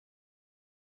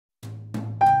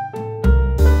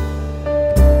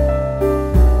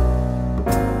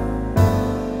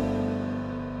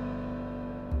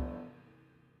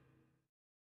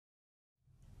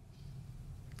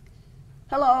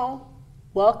Hello,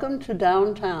 welcome to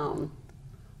Downtown.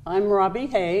 I'm Robbie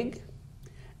Haig,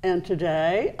 and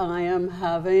today I am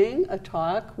having a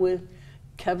talk with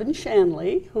Kevin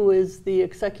Shanley, who is the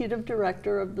Executive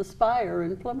Director of the Spire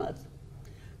in Plymouth.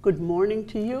 Good morning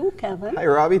to you, Kevin. Hi,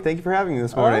 Robbie. Thank you for having me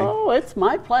this morning. Oh, it's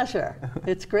my pleasure.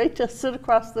 It's great to sit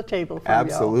across the table from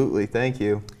Absolutely. Thank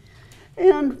you.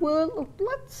 And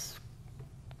let's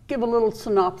give a little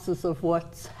synopsis of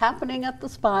what's happening at the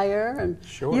Spire. And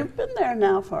Sure. You've been there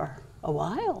now for a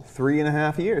while.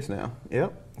 3.5 years now.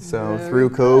 Yep. So Very through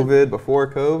good. COVID,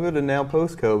 before COVID, and now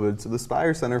post-COVID. So the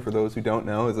Spire Center, for those who don't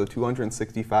know, is a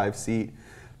 265-seat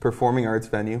performing arts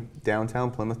venue,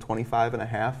 downtown Plymouth,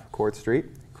 25.5 Court Street,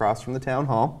 across from the town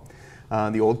hall,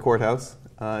 the old courthouse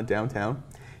downtown,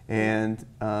 and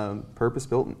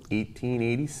purpose-built in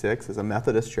 1886 as a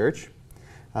Methodist church,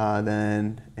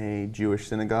 then a Jewish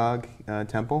synagogue,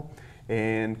 temple,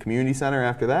 and community center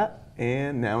after that,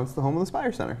 and now it's the home of the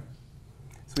Spire Center.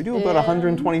 So we do about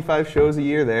 125 shows a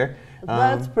year there.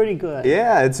 That's pretty good.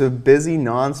 Yeah, it's a busy,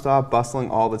 nonstop, bustling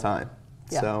all the time.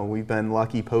 Yeah. So we've been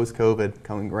lucky post-COVID,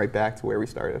 coming right back to where we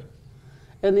started.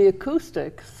 And the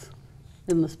acoustics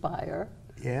in the Spire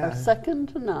Yeah. are second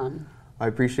to none. I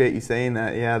appreciate you saying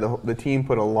that. Yeah, the team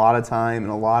put a lot of time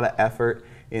and a lot of effort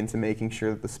into making sure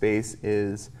that the space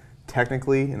is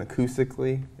technically and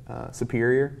acoustically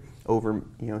superior over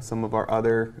some of our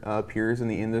other peers in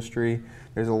the industry.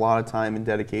 There's a lot of time and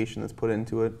dedication that's put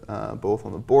into it, both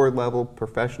on the board level,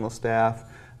 professional staff,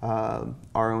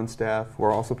 our own staff.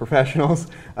 We're also professionals,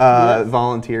 Yes.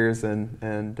 volunteers,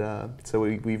 and so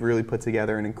we've really put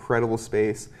together an incredible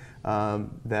space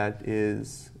that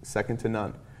is second to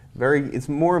none. It's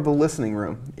more of a listening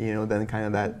room, than kind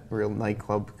of that real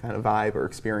nightclub kind of vibe or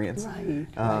experience. Right.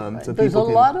 So There's a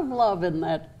people lot of love in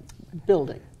that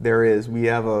building. There is. We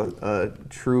have a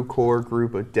true core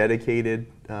group of dedicated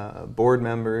board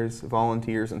members,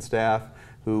 volunteers, and staff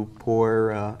who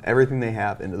pour everything they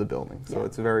have into the building. So Yeah.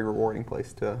 it's a very rewarding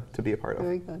place to be a part of.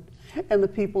 Very good. And the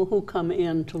people who come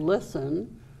in to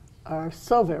listen are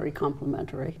so very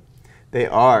complimentary. They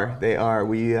are. They are.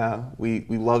 We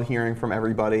love hearing from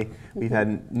everybody. We've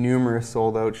had numerous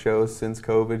sold-out shows since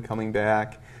COVID coming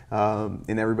back,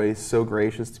 and everybody's so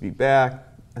gracious to be back.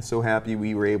 I'm so happy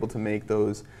we were able to make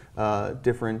those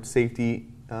different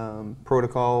safety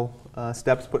protocol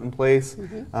steps put in place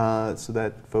so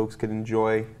that folks could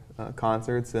enjoy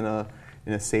concerts in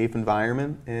a safe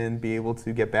environment and be able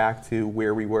to get back to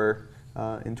where we were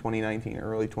in 2019,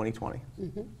 early 2020.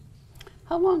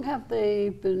 How long have they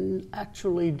been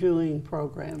actually doing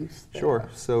programs there? Sure.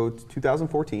 So it's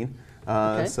 2014.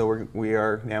 Okay. So we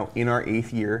are now in our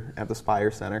 8th year at the Spire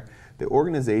Center. The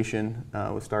organization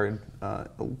was started a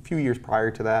few years prior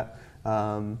to that,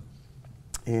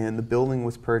 and the building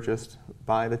was purchased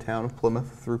by the town of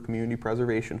Plymouth through community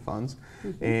preservation funds,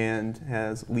 and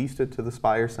has leased it to the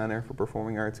Spire Center for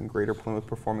Performing Arts and Greater Plymouth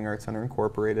Performing Arts Center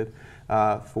Incorporated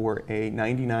for a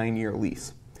 99-year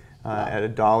lease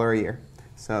at $1 a year.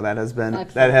 So that has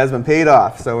been paid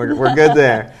off. So we're good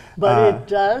there. But it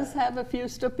does have a few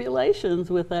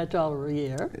stipulations with that $1 a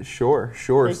year. Sure.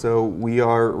 So we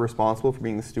are responsible for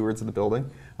being the stewards of the building,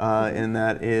 and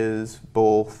that is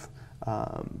both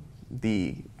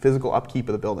the physical upkeep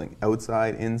of the building,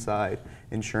 outside, inside,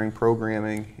 ensuring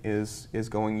programming is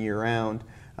going year-round,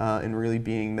 and really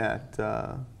being that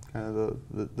kind of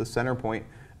the center point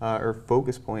or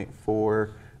focus point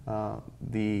for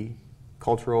the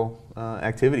cultural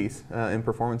activities and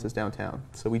performances downtown.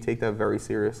 So we take that very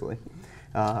seriously.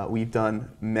 We've done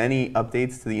many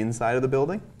updates to the inside of the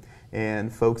building,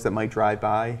 and folks that might drive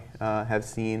by have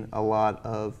seen a lot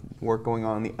of work going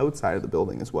on the outside of the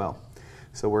building as well.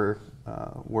 So we're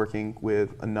working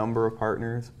with a number of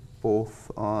partners,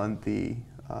 both on the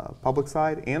public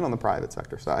side and on the private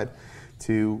sector side,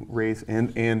 to raise,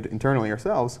 and internally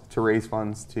ourselves, to raise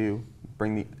funds to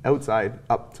bring the outside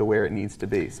up to where it needs to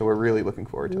be. So we're really looking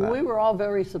forward to that. We were all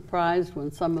very surprised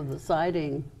when some of the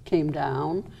siding came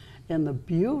down and the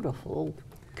beautiful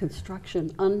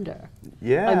construction under.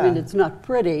 Yeah. I mean, it's not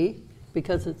pretty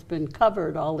because it's been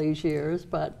covered all these years,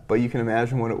 but you can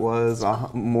imagine what it was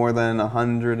more than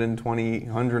 120,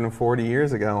 140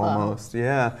 years ago almost.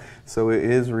 Yeah. So it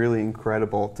is really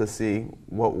incredible to see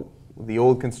what the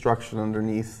old construction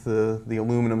underneath the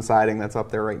aluminum siding that's up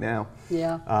there right now.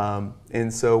 Yeah.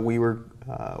 And so we were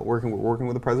working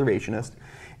with a preservationist,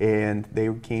 and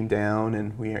they came down,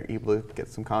 and we are able to get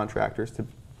some contractors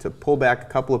to pull back a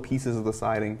couple of pieces of the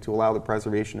siding to allow the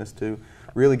preservationists to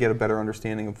really get a better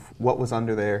understanding of what was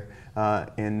under there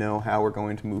and know how we're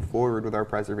going to move forward with our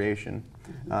preservation.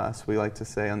 So we like to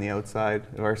say on the outside,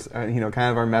 or kind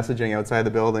of our messaging outside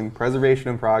the building, preservation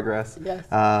in progress. Yes.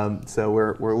 So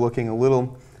we're looking a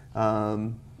little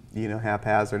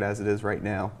haphazard as it is right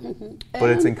now, but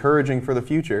it's encouraging for the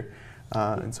future.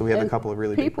 And so we have a couple of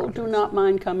really big projects. People do not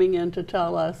mind coming in to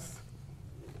tell us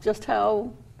just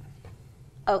how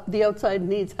the outside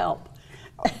needs help.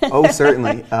 Oh,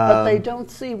 certainly. But they don't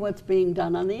see what's being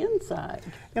done on the inside.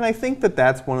 And I think that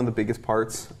that's one of the biggest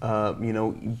parts.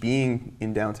 Being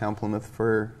in downtown Plymouth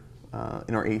for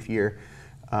in our 8th year,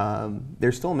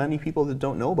 there's still many people that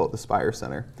don't know about the Spire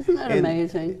Center. Isn't that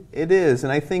amazing? It is,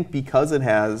 and I think because it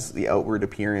has the outward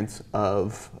appearance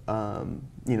of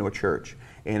a church,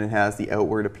 and it has the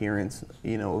outward appearance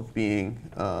of being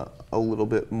a little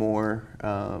bit more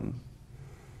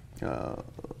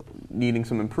needing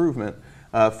some improvement.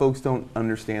 Folks don't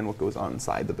understand what goes on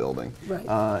inside the building. Right.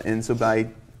 And so by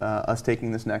us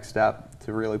taking this next step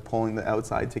to really pulling the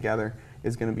outside together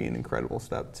is going to be an incredible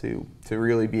step to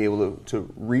really be able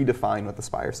to redefine what the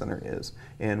Spire Center is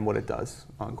and what it does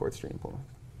on Court Street in Plymouth.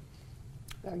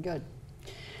 Very good.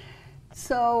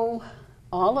 So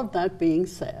all of that being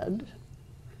said,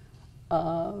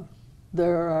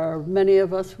 there are many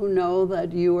of us who know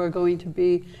that you are going to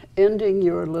be ending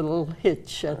your little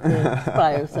hitch at the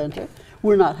Spire Center.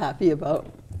 We're not happy about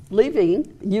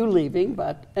you leaving,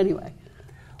 but anyway,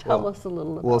 tell us a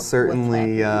little about what's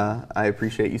certainly, I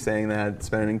appreciate you saying that. It's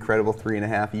been an incredible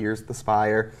 3.5 years at the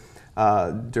Spire.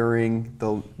 During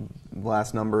the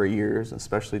last number of years,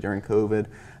 especially during COVID,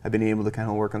 I've been able to kind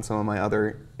of work on some of my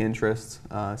other interests.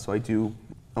 So I do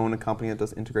own a company that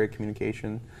does integrated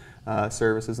communication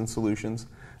services and solutions.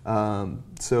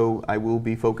 So I will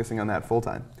be focusing on that full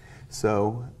time.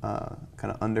 So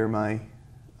kind of under my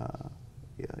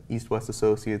East-West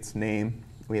Associates name,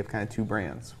 we have kind of 2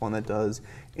 brands. One that does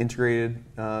integrated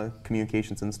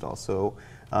communications installs, so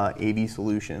AV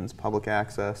solutions, public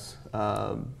access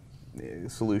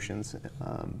solutions.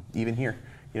 Even here,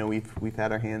 we've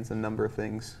had our hands in a number of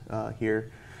things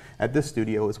here at this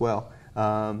studio as well.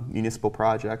 Municipal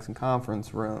projects and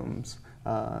conference rooms,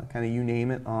 kind of you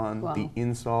name it on the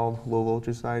installed low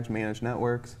voltage side, managed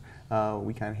networks.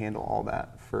 We kind of handle all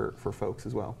that for folks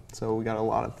as well. So we got a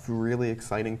lot of really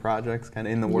exciting projects kind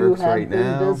of in the works right now. You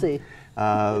have been busy.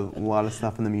 A lot of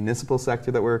stuff in the municipal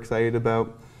sector that we're excited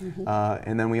about.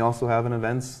 And then we also have an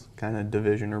events kind of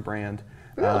division or brand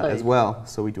as well.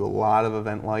 So we do a lot of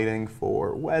event lighting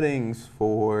for weddings,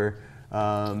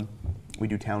 we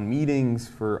do town meetings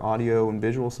for audio and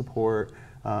visual support,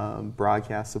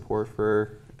 broadcast support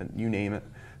for you name it.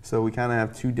 So we kind of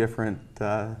have 2 different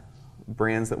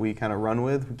brands that we kind of run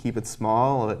with. We keep it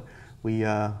small, but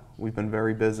we've been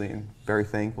very busy and very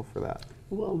thankful for that.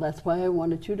 Well, that's why I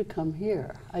wanted you to come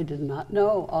here. I did not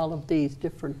know all of these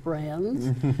different brands.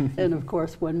 And of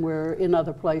course, when we're in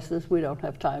other places, we don't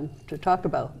have time to talk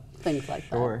about things like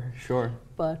that. Sure.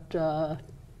 But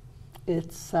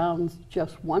it sounds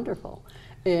just wonderful.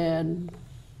 And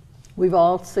we've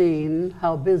all seen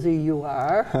how busy you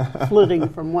are, flitting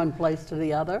from one place to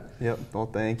the other. Yep, well,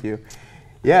 thank you.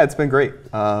 Yeah, it's been great.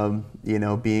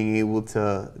 Being able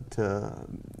to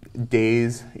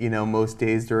days, most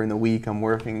days during the week, I'm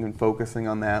working and focusing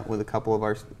on that with a couple of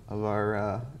our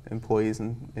employees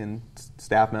and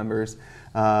staff members,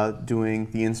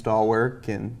 doing the install work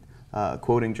and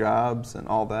quoting jobs and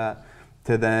all that.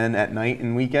 To then at night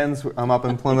and weekends, I'm up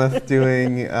in Plymouth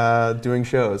doing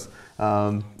shows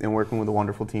and working with a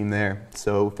wonderful team there.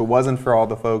 So if it wasn't for all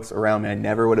the folks around me, I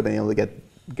never would have been able to get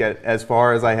as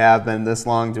far as I have been this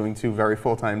long, doing 2 very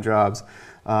full-time jobs,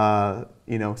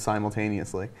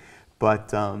 simultaneously.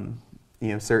 But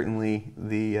certainly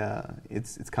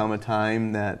it's come a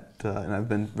time that, and I've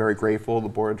been very grateful to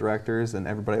the board of directors and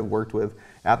everybody I've worked with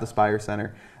at the Spire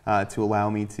Center to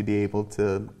allow me to be able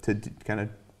to kind of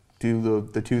do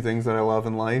the 2 things that I love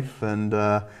in life, and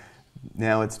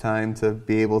now it's time to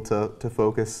be able to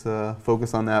focus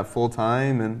on that full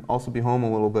time and also be home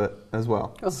a little bit as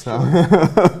well. Oh, so.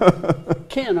 Sure.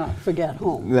 Cannot forget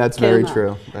home. That's very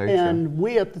true. And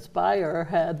we at the Spire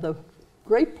had the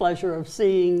great pleasure of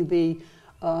seeing the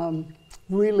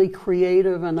really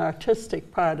creative and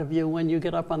artistic part of you when you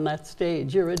get up on that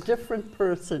stage. You're a different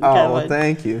person, Kevin. Well,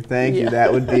 thank you.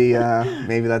 That would be,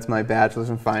 maybe that's my bachelor's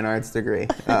in fine arts degree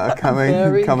coming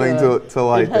to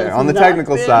light there. On the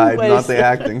technical side, not the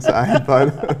acting side,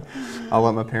 but I'll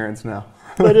let my parents know.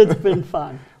 But it's been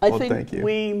fun. I Well, think thank you.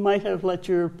 we might have let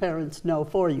your parents know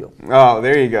for you. Oh,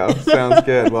 there you go. Sounds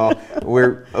good. Well,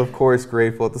 we're, of course,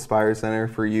 grateful at the Spire Center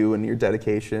for you and your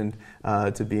dedication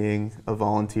to being a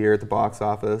volunteer at the box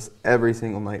office. Every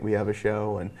single night we have a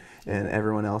show, and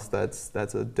everyone else that's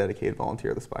a dedicated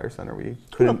volunteer at the Spire Center. We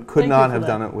could not have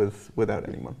done it without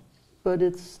anyone. But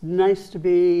it's nice to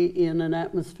be in an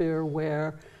atmosphere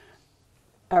where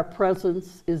our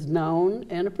presence is known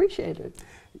and appreciated.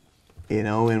 You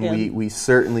know, and we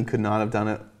certainly could not have done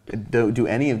it, do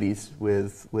any of these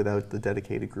without the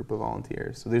dedicated group of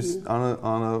volunteers. So there's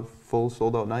on a full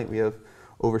sold out night, we have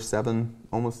over 7,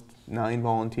 almost 9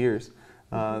 volunteers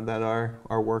that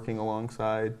are working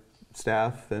alongside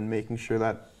staff and making sure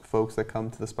that folks that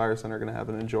come to the Spire Center are going to have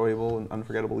an enjoyable and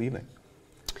unforgettable evening.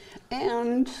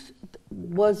 And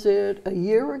was it a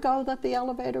year ago that the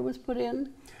elevator was put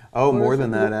in? Oh, more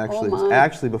than that, actually. It was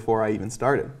actually before I even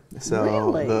started.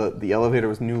 So really? the elevator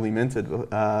was newly minted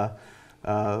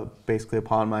basically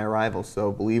upon my arrival.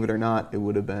 So believe it or not, it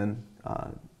would have been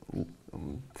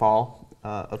fall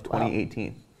of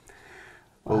 2018.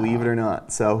 Wow. Believe it or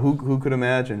not. So who could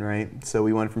imagine, right? So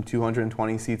we went from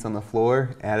 220 seats on the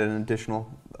floor, added an additional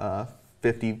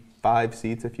 55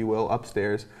 seats, if you will,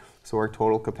 upstairs. So our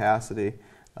total capacity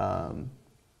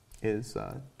is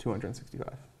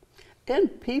 265.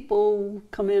 And people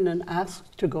come in and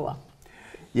ask to go up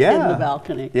in the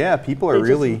balcony. Yeah, people are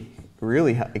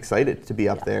really excited to be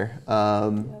up there.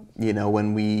 You know,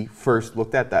 when we first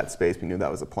looked at that space, we knew that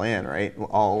was a plan, right?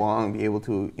 All along, be able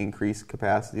to increase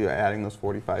capacity by adding those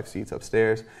 45 seats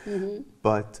upstairs.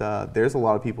 But there's a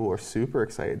lot of people who are super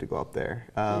excited to go up there.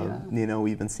 You know,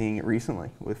 we've been seeing it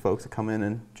recently with folks that come in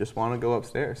and just want to go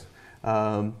upstairs.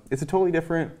 It's a totally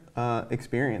different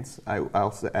experience,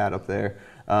 I'll add up there.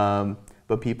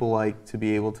 But people like to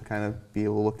be able to kind of be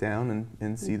able to look down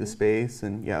and see the space,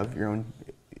 and you have your own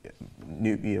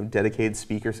new, dedicated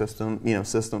speaker system,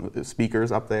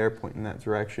 speakers up there pointing in that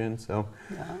direction. So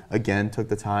again, took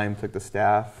the time, took the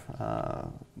staff,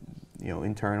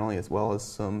 internally as well as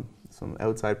some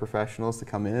outside professionals to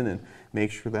come in and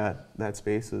make sure that that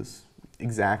space is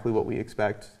exactly what we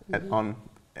expect on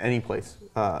any place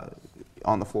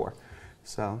on the floor.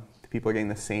 So the people are getting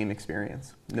the same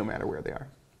experience no matter where they are.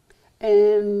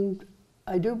 And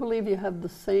I do believe you have the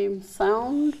same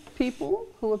sound people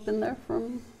who have been there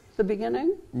from the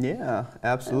beginning? Yeah,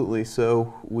 absolutely.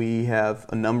 So we have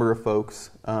a number of folks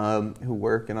who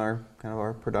work in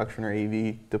our production or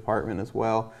AV department as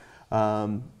well.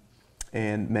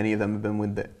 And many of them have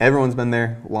been everyone's been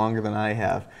there longer than I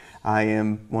have. I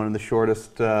am one of the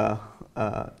shortest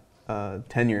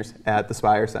tenures at the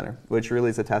Spire Center, which really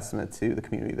is a testament to the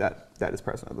community that is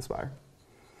present at the Spire.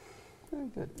 Very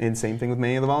good. And same thing with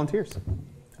many of the volunteers.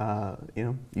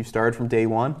 You started from day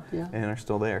one and are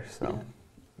still there, so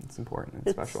it's important and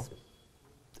special.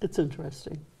 It's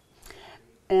interesting.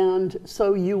 And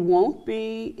so you won't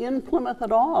be in Plymouth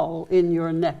at all in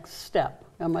your next step.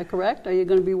 Am I correct? Are you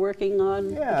going to be working on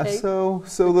the Cape? So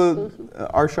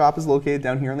our shop is located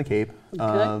down here on the Cape.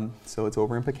 Okay. So it's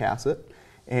over in Pecasset.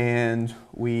 And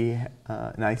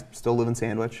I still live in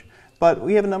Sandwich. But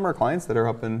we have a number of clients that are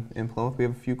up in Plymouth. We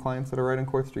have a few clients that are right on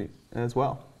 4th Street as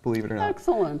well, believe it or not.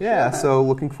 Excellent. Yeah, so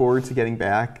looking forward to getting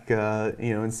back,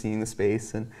 and seeing the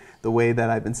space and the way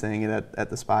that I've been saying it at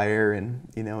the Spire. And,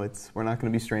 we're not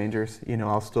going to be strangers.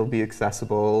 I'll still be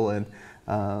accessible and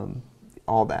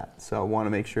all that. So I want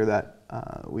to make sure that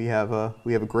we have a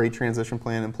great transition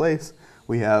plan in place.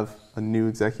 We have a new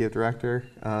executive director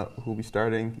who will be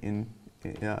starting in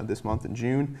this month in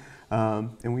June.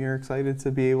 And we are excited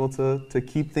to be able to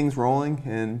keep things rolling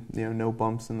and no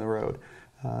bumps in the road.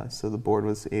 So the board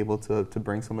was able to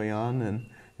bring somebody on,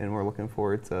 and we're looking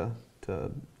forward to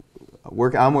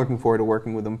work. I'm looking forward to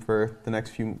working with them for the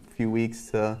next few weeks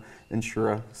to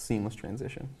ensure a seamless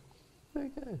transition. Very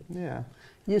good. Yeah.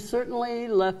 You certainly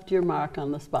left your mark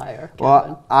on the Spire, Kevin.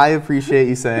 Well, I appreciate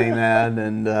you saying that,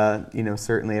 and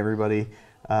certainly everybody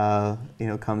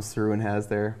comes through and has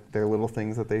their little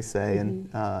things that they say, and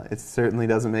it certainly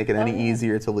doesn't make it any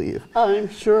easier to leave. I'm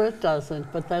sure it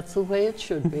doesn't, but that's the way it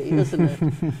should be, isn't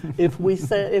it? If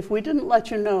we didn't let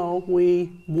you know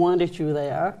we wanted you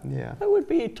there, that would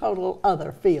be a total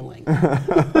other feeling.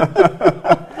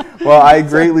 Well, I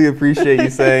greatly appreciate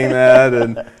you saying that,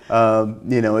 and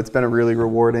it's been a really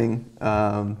rewarding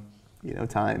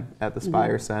time at the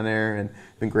Spire Center, and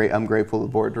been great. I'm grateful to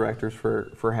the board of directors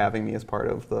for having me as part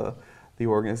of the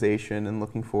organization, and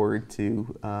looking forward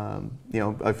to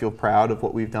I feel proud of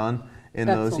what we've done in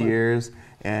those years,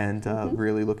 and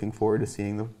really looking forward to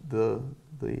seeing the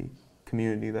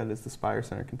community that is the Spire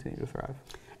Center continue to thrive.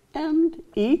 And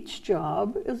each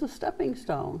job is a stepping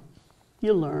stone.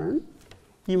 You learn,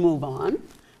 you move on,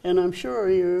 and I'm sure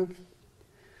you're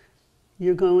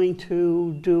going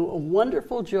to do a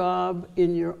wonderful job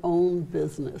in your own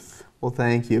business. Well,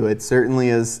 thank you. It certainly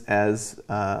is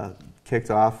kicked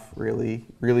off really,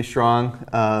 really strong.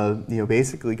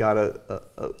 Basically got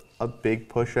a big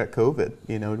push at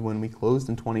COVID. When we closed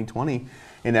in 2020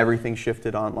 and everything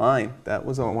shifted online, that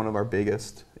was one of our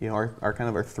biggest.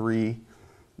 Our three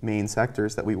main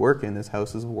sectors that we work in is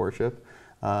houses of worship,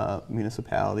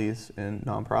 municipalities, and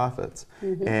nonprofits.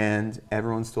 Mm-hmm. And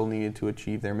everyone still needed to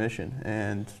achieve their mission,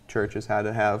 and churches had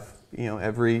to have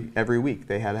every week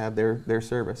they had to have their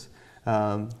service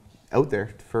out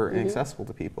there for and accessible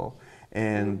to people.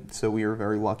 And so we were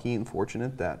very lucky and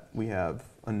fortunate that we have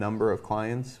a number of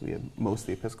clients. We have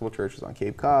mostly Episcopal churches on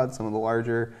Cape Cod, some of the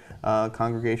larger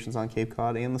congregations on Cape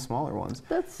Cod, and the smaller ones.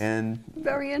 That's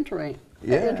very interesting.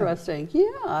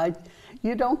 Yeah,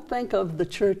 you don't think of the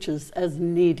churches as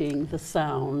needing the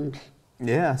sound.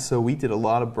 Yeah, so we did a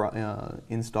lot of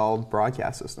installed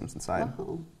broadcast systems inside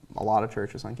a lot of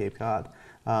churches on Cape Cod.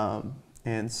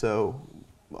 And so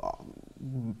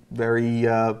very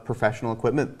professional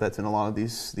equipment that's in a lot of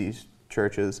these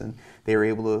churches, and they were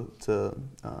able to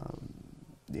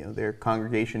their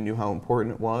congregation knew how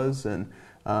important it was, and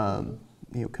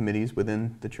committees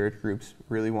within the church groups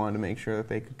really wanted to make sure that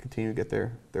they could continue to get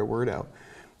their word out.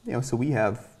 So we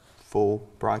have full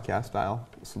broadcast style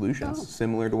solutions,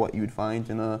 similar to what you would find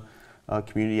in a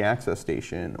community access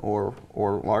station or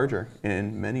larger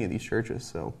in many of these churches.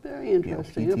 So very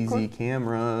interesting. PTZ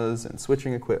cameras and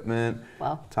switching equipment,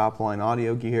 top line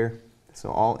audio gear, so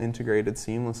all integrated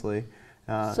seamlessly.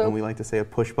 And we like to say a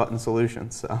push button solution.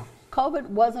 So COVID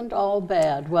wasn't all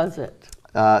bad, was it?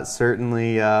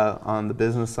 Certainly on the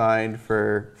business side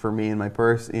for me and my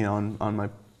on my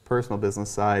personal business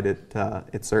side,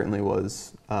 it certainly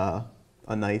was a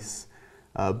nice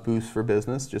boost for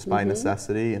business just by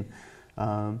necessity. And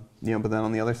but then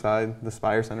on the other side, the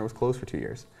Spire Center was closed for 2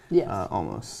 years,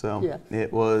 almost. So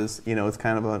it was, it's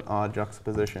kind of an odd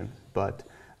juxtaposition. But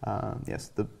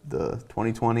yes, the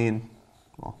 2020 and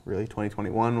really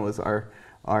 2021 was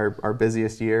our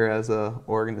busiest year as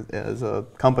a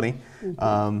company,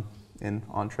 and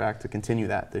on track to continue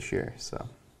that this year. So.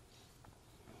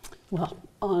 Well,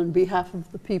 on behalf of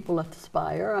the people at the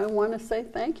Spire, I want to say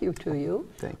thank you to you.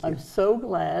 Thank you. I'm so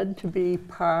glad to be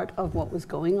part of what was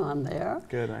going on there.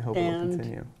 Good. I hope it will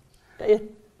continue.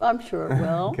 I'm sure it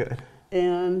will. Good.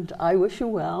 And I wish you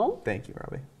well. Thank you,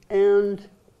 Robbie. And,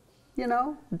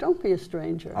 don't be a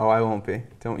stranger. Oh, I won't be.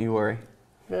 Don't you worry.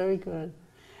 Very good.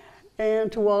 And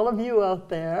to all of you out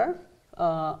there,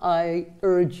 I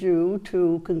urge you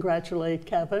to congratulate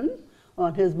Kevin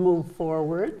on his move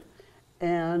forward.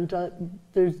 And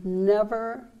there's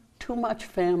never too much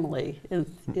family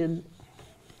in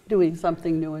doing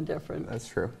something new and different. That's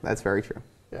true. That's very true.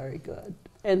 Very good.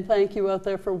 And thank you out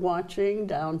there for watching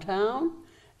Downtown.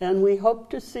 And we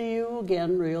hope to see you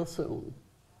again real soon.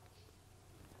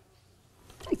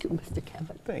 Thank you, Mr.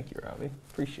 Kevin. Thank you, Robbie.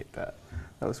 Appreciate that.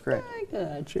 That was great. Very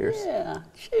good. Cheers. Yeah.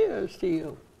 Cheers to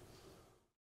you.